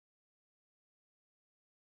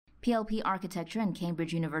PLP Architecture and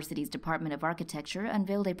Cambridge University's Department of Architecture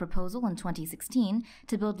unveiled a proposal in 2016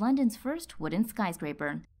 to build London's first wooden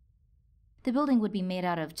skyscraper. The building would be made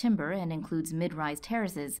out of timber and includes mid-rise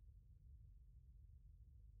terraces.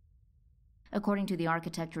 According to the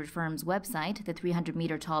architecture firm's website, the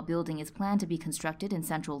 300-meter-tall building is planned to be constructed in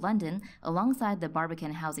central London alongside the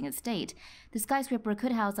Barbican housing estate. The skyscraper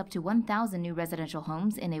could house up to 1,000 new residential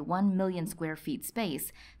homes in a 1 million square feet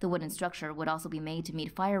space. The wooden structure would also be made to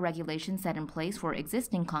meet fire regulations set in place for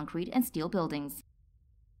existing concrete and steel buildings.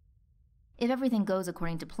 If everything goes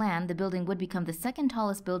according to plan, the building would become the second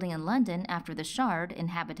tallest building in London after the Shard,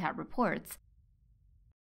 Inhabitat reports.